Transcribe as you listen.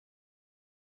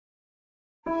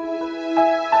Lord,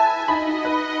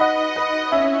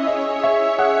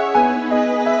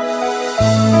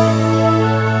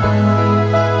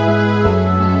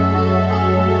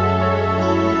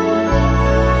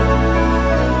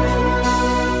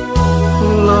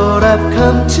 I've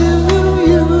come to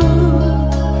you,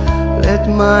 let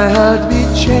my heart be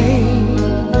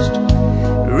changed,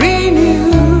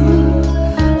 renewed,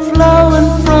 flowing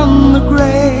from the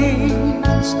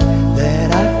grace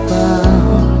that I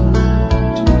found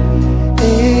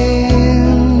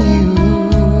in you.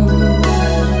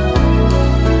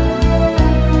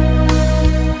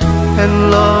 And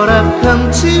Lord, I've come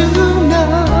to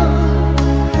now,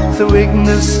 the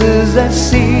weaknesses I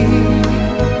see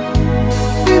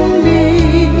in me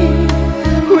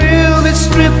will be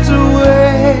stripped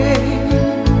away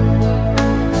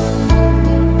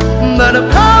by the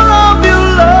power of your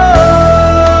love.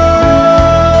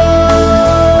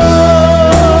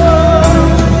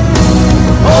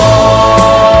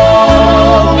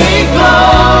 Hold me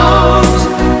close,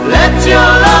 let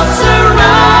your love surround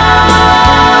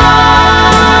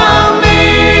me.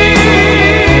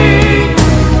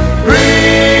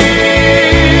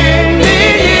 Bring me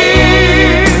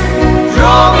here,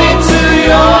 draw me to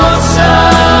your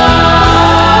side.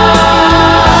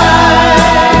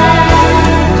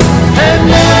 And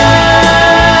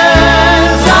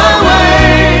as I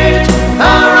wait,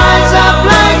 I'll rise up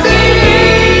like the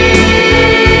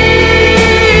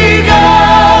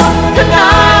eagle, and I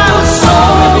will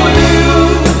soar with you.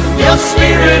 Your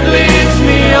spirit leads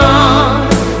me on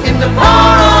in the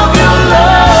power of your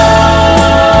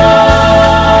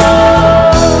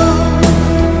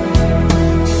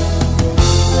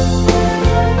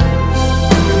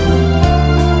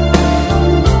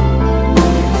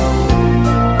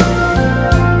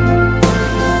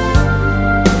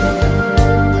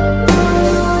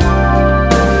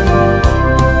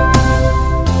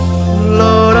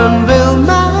Lord, unveil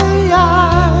my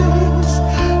eyes,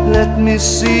 let me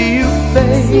see you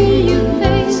face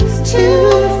to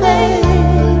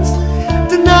face,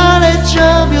 the knowledge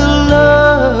of your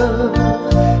love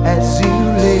as you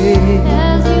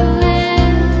live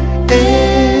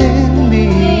in me.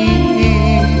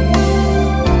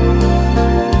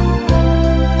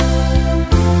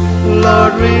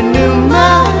 Lord, renew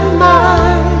my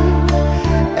mind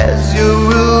as your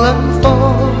will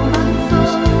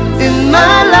unfolds in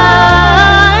my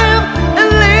life, and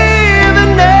live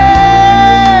in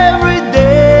every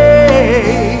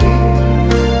day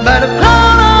by the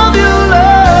power of your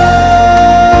love.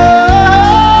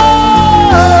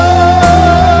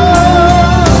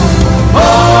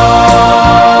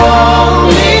 Hold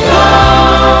me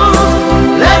close,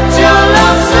 let your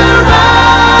love surround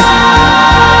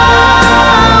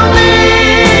me.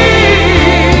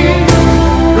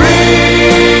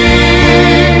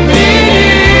 Bring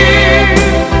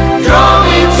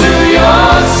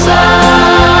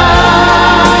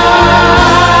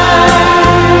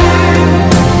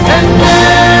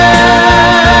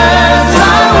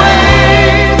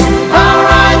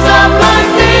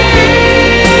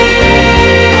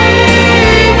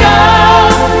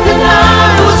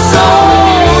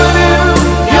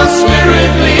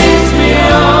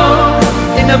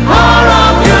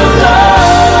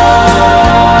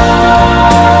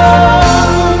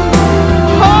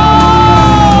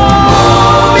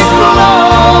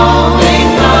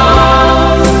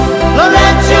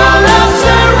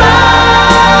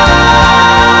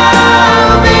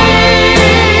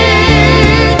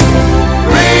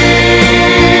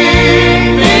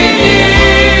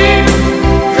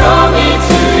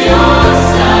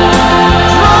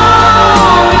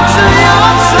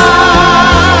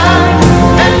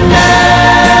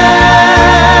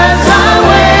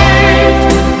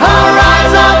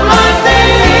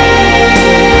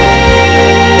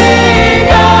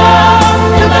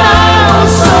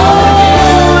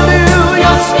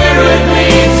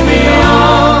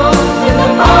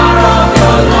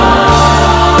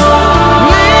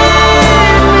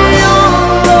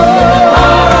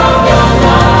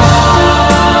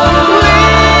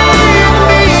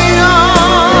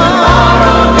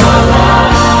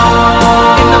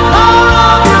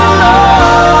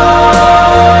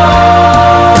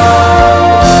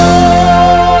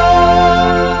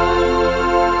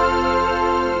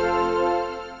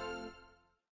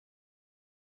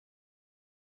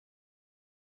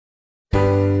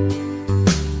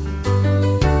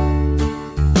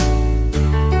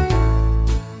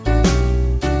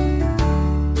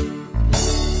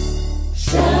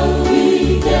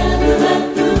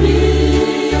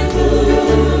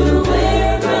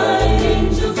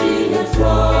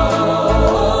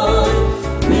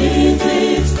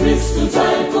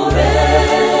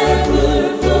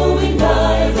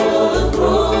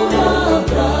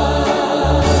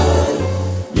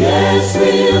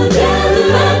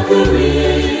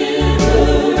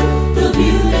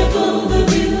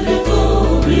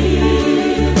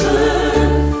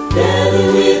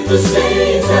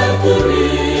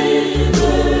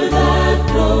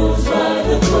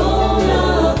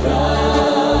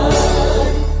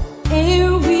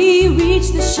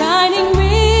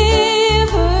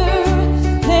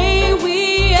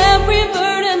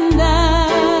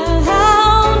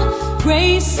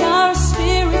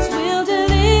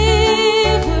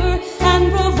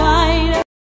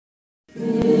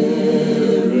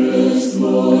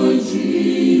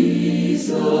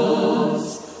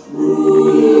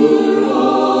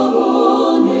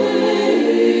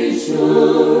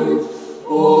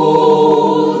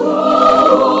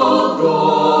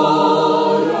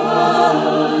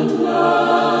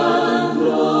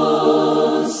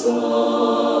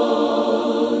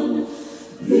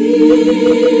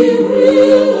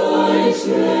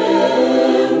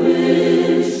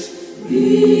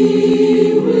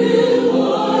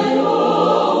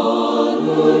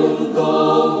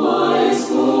go